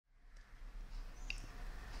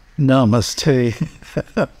Namaste.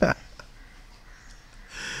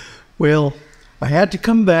 Well, I had to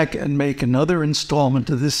come back and make another installment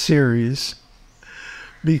of this series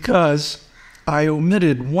because I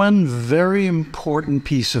omitted one very important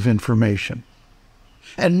piece of information,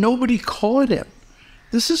 and nobody caught it.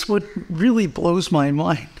 This is what really blows my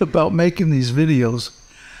mind about making these videos.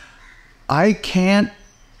 I can't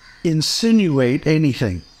insinuate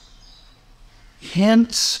anything.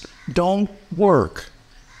 Hints don't work.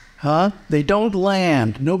 They don't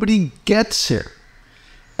land. Nobody gets it.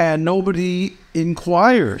 And nobody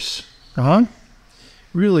inquires.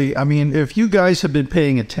 Really, I mean, if you guys have been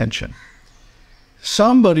paying attention,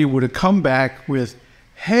 somebody would have come back with,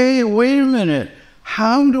 hey, wait a minute,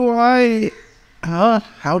 how do I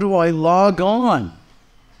log on?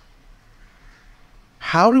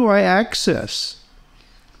 How do I access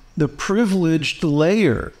the privileged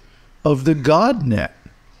layer of the Godnet?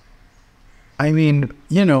 I mean,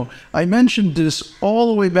 you know, I mentioned this all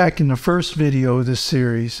the way back in the first video of this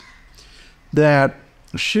series, that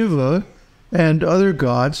Shiva and other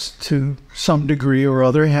gods, to some degree or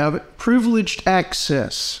other, have privileged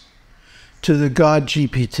access to the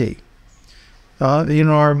GodGPT. In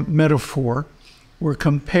our metaphor, we're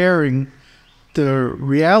comparing the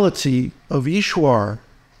reality of Ishwar,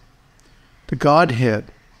 the Godhead,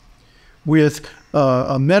 with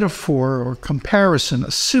a metaphor or comparison,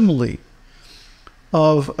 a simile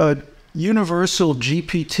of a universal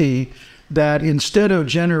GPT that, instead of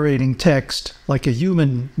generating text like a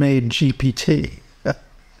human-made GPT,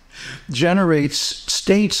 generates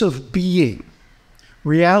states of being,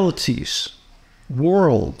 realities,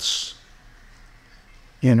 worlds,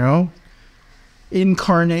 you know,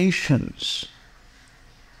 incarnations,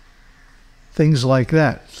 things like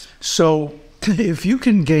that. So if you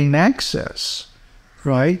can gain access,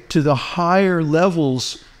 right, to the higher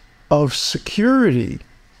levels of security,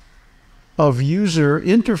 of user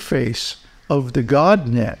interface of the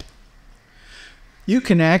Godnet, you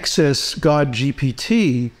can access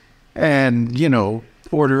GodGPT and, you know,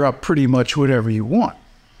 order up pretty much whatever you want.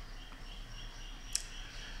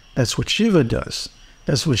 That's what Shiva does.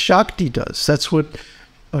 That's what Shakti does. That's what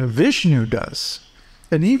Vishnu does.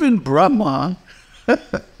 And even Brahma,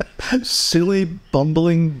 silly,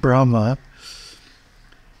 bumbling Brahma,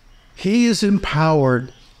 he is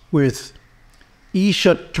empowered with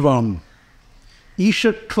Ishatvam.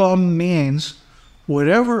 Ishatvam means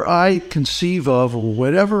whatever I conceive of, or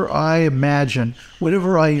whatever I imagine,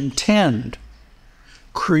 whatever I intend,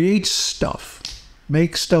 creates stuff,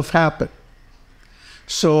 makes stuff happen.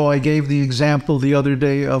 So I gave the example the other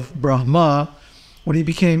day of Brahma when he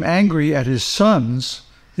became angry at his sons,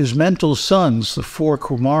 his mental sons, the 4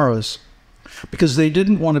 Kumaras, because they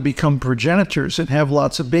didn't want to become progenitors and have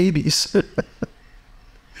lots of babies.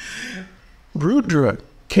 Rudra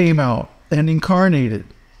came out and incarnated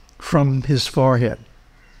from his forehead.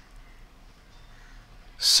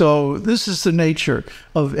 So this is the nature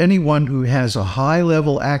of anyone who has a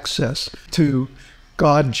high-level access to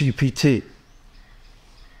GodGPT.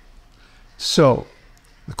 So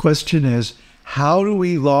the question is, how do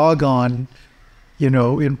we log on, you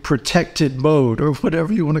know, in protected mode, or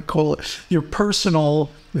whatever you want to call it, your personal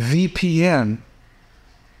VPN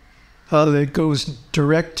that goes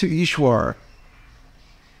direct to Ishwar?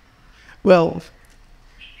 Well,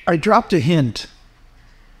 I dropped a hint.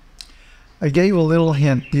 I gave a little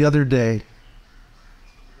hint the other day.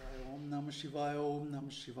 Om Namah Shivaya, Om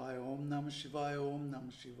Namah Shivaya, Om Namah Shivaya, Om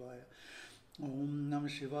Namah Shivaya. Om Namah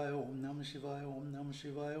Shivaya, Om Namah Shivaya, Om Namah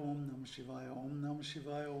Shivaya, Om Namah Shivaya, Om Namah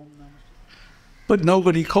Shivaya, Om Namah Shivaya. But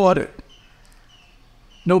nobody caught it.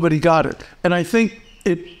 Nobody got it. And I think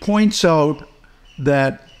it points out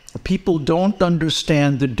that people don't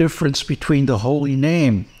understand the difference between the holy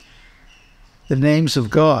name, the names of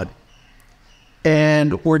God,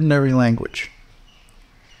 and ordinary language.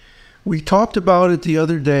 We talked about it the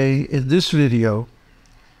other day in this video,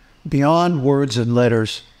 beyond words and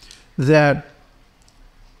letters, that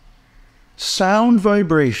sound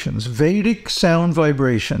vibrations, Vedic sound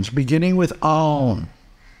vibrations, beginning with Aum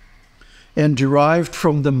and derived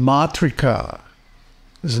from the Matrika,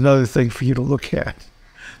 is another thing for you to look at.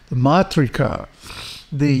 The Matrika,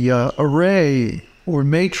 the array or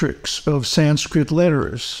matrix of Sanskrit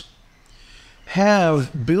letters,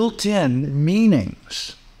 have built-in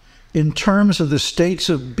meanings in terms of the states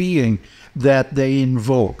of being that they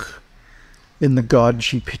invoke in the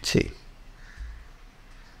GodGPT.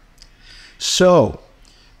 So,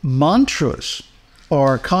 mantras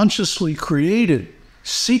are consciously created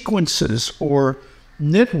sequences or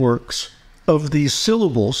networks of these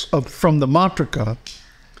syllables from the Matrika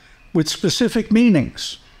with specific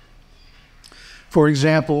meanings. For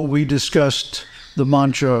example, we discussed the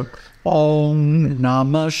mantra Om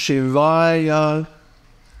Namah Shivaya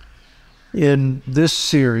in this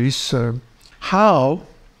series, how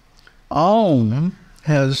Om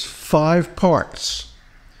has 5 parts.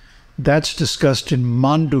 That's discussed in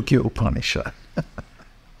Mandukya Upanishad.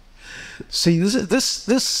 See,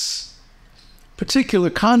 this particular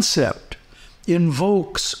concept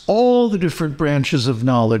invokes all the different branches of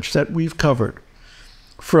knowledge that we've covered,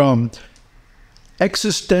 from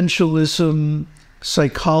existentialism,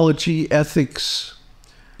 psychology, ethics,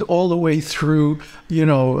 all the way through,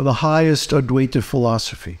 the highest Advaita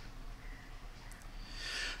philosophy.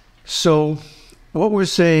 So what we're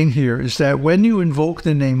saying here is that when you invoke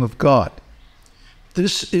the name of God,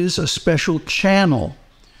 this is a special channel,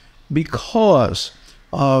 because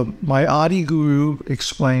my Adi Guru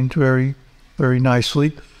explained very, very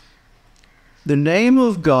nicely, the name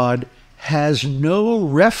of God has no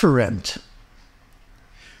referent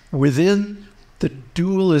within the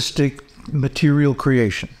dualistic material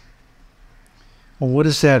creation. Well, what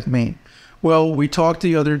does that mean? Well, we talked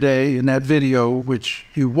the other day in that video, which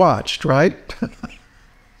you watched, right?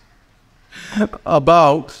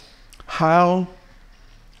 About how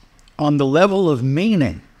on the level of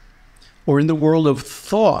meaning, or in the world of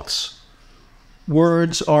thoughts,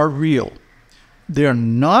 words are real. They're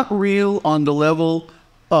not real on the level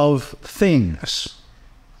of things.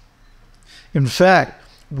 In fact,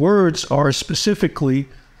 words are specifically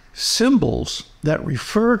symbols that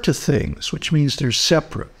refer to things, which means they're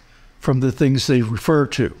separate from the things they refer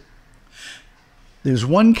to. There's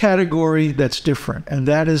one category that's different, and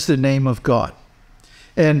that is the name of God,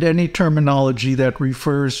 and any terminology that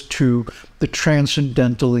refers to the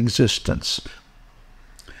transcendental existence.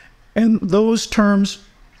 And those terms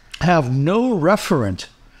have no referent,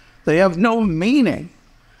 they have no meaning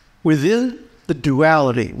within the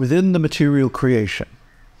duality, within the material creation.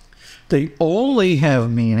 They only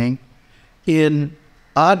have meaning in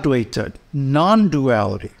Advaita,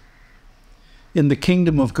 non-duality, in the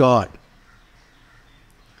kingdom of God.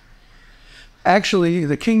 Actually,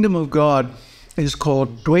 the kingdom of God is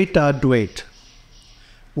called Dvaita Dvait,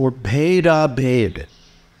 or Bheda Bhed,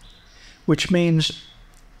 which means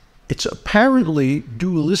it's apparently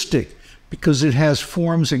dualistic because it has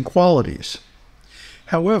forms and qualities.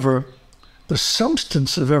 However, the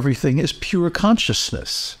substance of everything is pure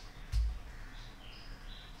consciousness.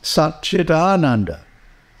 Satchidananda.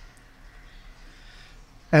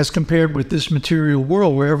 As compared with this material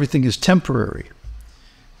world where everything is temporary.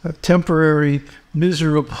 Temporary,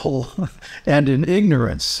 miserable, and in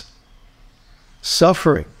ignorance.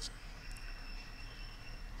 Suffering.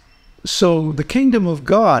 So the kingdom of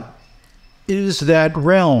God is that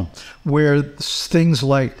realm where things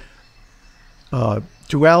like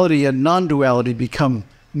duality and non-duality become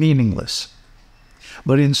meaningless.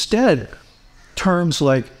 But instead, terms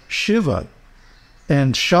like Shiva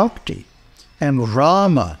and Shakti and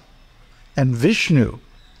Rama and Vishnu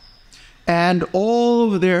and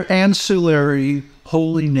all of their ancillary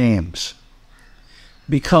holy names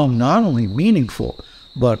become not only meaningful,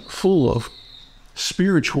 but full of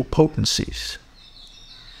spiritual potencies.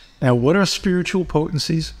 Now, what are spiritual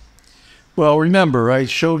potencies? Well, remember, I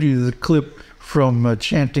showed you the clip from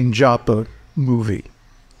Chanting Japa movie.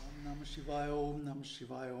 Om Namah Shivaya, Om Namah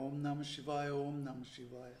Shivaya, Om Namah Shivaya, Om Namah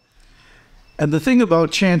Shivaya. And the thing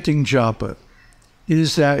about chanting japa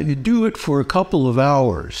is that you do it for a couple of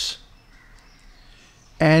hours,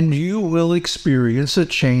 and you will experience a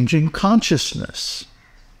change in consciousness.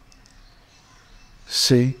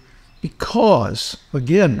 See? Because,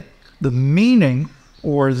 again, the meaning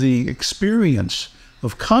or the experience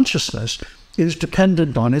of consciousness is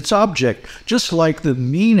dependent on its object, just like the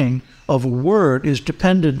meaning of a word is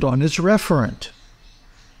dependent on its referent.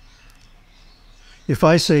 If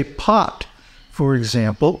I say pot, for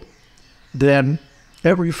example, then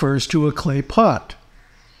it refers to a clay pot.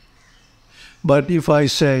 But if I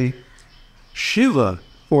say Shiva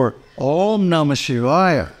or Om Namah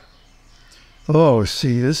Shivaya, oh,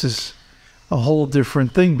 see, this is a whole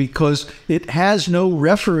different thing because it has no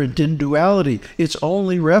referent in duality. Its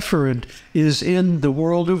only referent is in the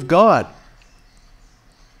world of God.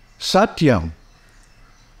 Satyam.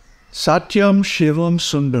 Satyam Shivam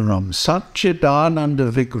Sundaram.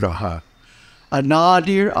 Satchidananda Vigraha.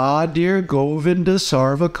 Anadir Adir Govinda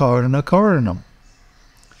Sarva Karana Karanam.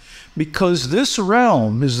 Because this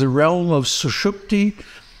realm is the realm of Sushupti,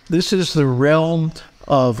 this is the realm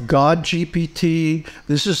of GodGPT,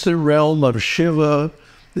 this is the realm of Shiva,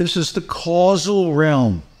 this is the causal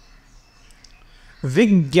realm.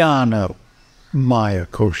 Vijnana Maya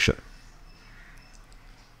Kosha.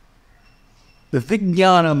 The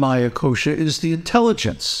Vijnana Maya Kosha is the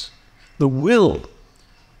intelligence, the will,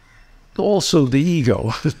 also the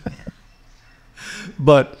ego.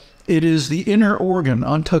 But it is the inner organ,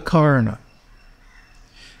 antakarana.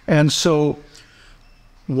 And so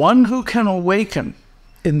one who can awaken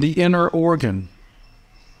in the inner organ,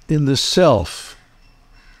 in the self,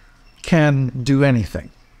 can do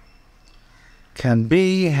anything. Can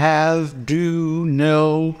be, have, do,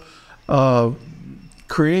 know,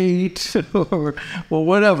 create, or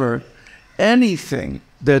whatever, anything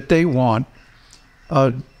that they want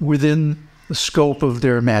within the scope of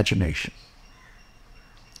their imagination.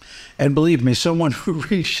 And believe me, someone who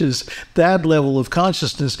reaches that level of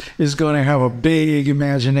consciousness is going to have a big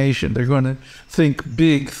imagination. They're going to think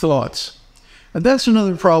big thoughts. And that's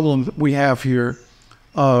another problem we have here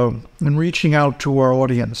in reaching out to our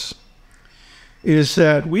audience, is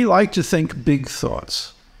that we like to think big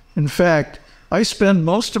thoughts. In fact, I spend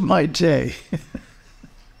most of my day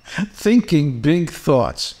thinking big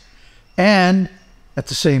thoughts and, at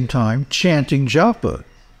the same time, chanting japa,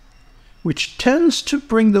 which tends to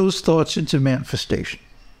bring those thoughts into manifestation.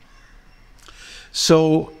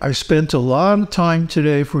 So I spent a lot of time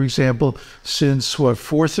today, for example, since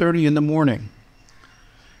 4:30 in the morning,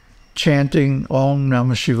 chanting Om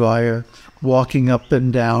Namah Shivaya, walking up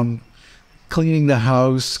and down, cleaning the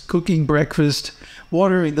house, cooking breakfast,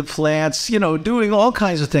 watering the plants, doing all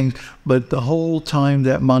kinds of things. But the whole time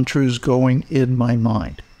that mantra is going in my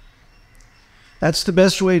mind. That's the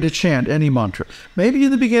best way to chant any mantra. Maybe in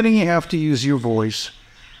the beginning you have to use your voice.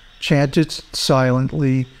 Chant it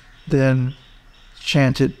silently, then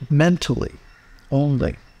chant it mentally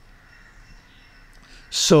only.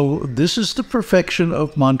 So this is the perfection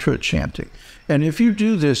of mantra chanting. And if you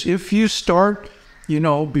do this, if you start,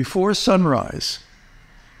 before sunrise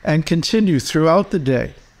and continue throughout the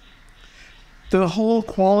day, the whole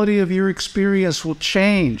quality of your experience will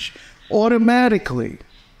change automatically.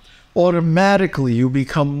 Automatically, you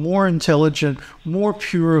become more intelligent, more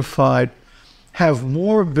purified, have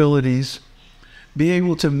more abilities, be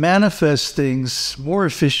able to manifest things more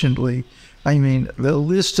efficiently. I mean, the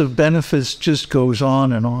list of benefits just goes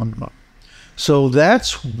on and on and on. So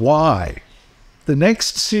that's why the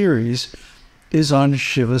next series is on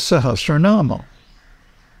Shiva Sahasranama.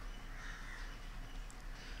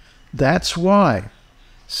 That's why.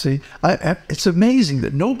 See, it's amazing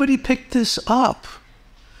that nobody picked this up.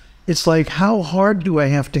 It's like, how hard do I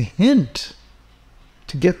have to hint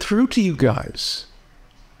to get through to you guys?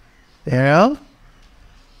 Yeah?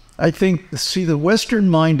 I think, see, the Western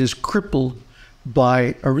mind is crippled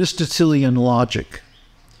by Aristotelian logic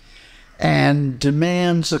and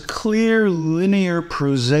demands a clear, linear,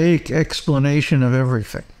 prosaic explanation of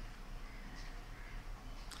everything.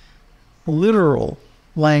 Literal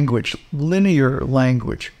language, linear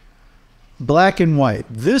language, black and white.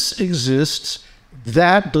 This exists,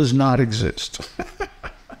 that does not exist.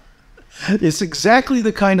 It's exactly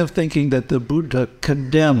the kind of thinking that the Buddha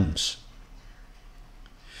condemns.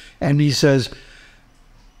 And he says,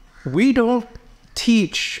 we don't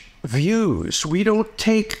teach views, we don't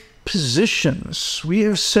take positions, we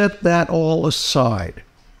have set that all aside.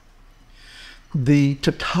 The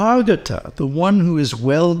Tathagata, the one who is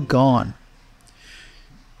well gone,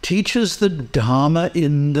 teaches the Dhamma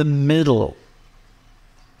in the middle.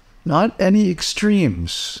 Not any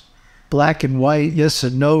extremes. Black and white, yes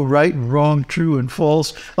and no, right and wrong, true and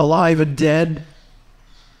false, alive and dead.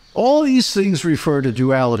 All these things refer to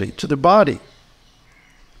duality, to the body.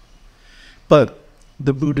 But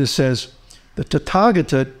the Buddha says the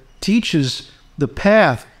Tathagata teaches the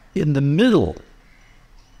path in the middle.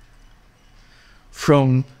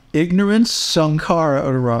 From ignorance, sankhara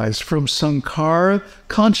arises. From sankhara,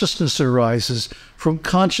 consciousness arises. From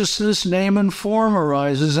consciousness, name and form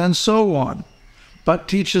arises, and so on.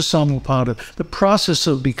 Bhatticca Samuppada, the process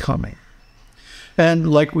of becoming.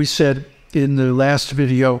 And like we said in the last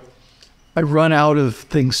video, I run out of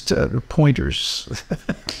things to pointers.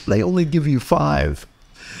 They only give you 5.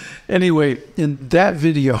 Anyway, in that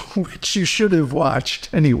video, which you should have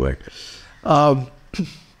watched anyway,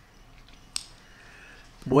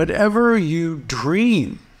 whatever you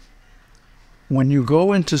dream when you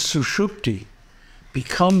go into sushupti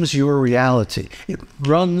becomes your reality. It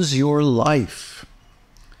runs your life.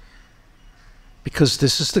 Because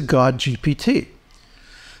this is the GodGPT.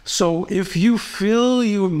 So if you fill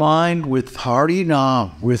your mind with Hari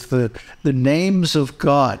Nam, with the names of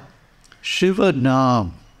God, Shiva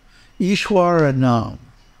Nam, Ishwara Nam,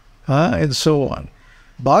 and so on,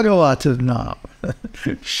 Bhagavata Nam,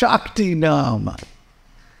 Shakti Nam,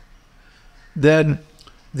 then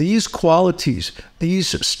These qualities,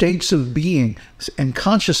 these states of being and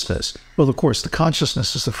consciousness, well, of course, the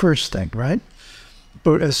consciousness is the first thing, right?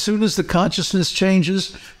 But as soon as the consciousness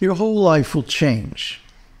changes, your whole life will change.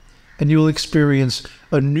 And you'll experience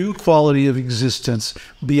a new quality of existence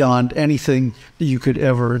beyond anything that you could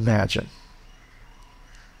ever imagine.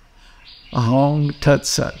 Aham Tat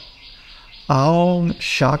Sat. Aum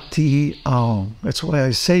Shakti Aum. That's why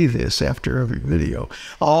I say this after every video.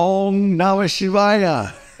 Aum Namah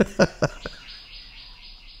Shivaya.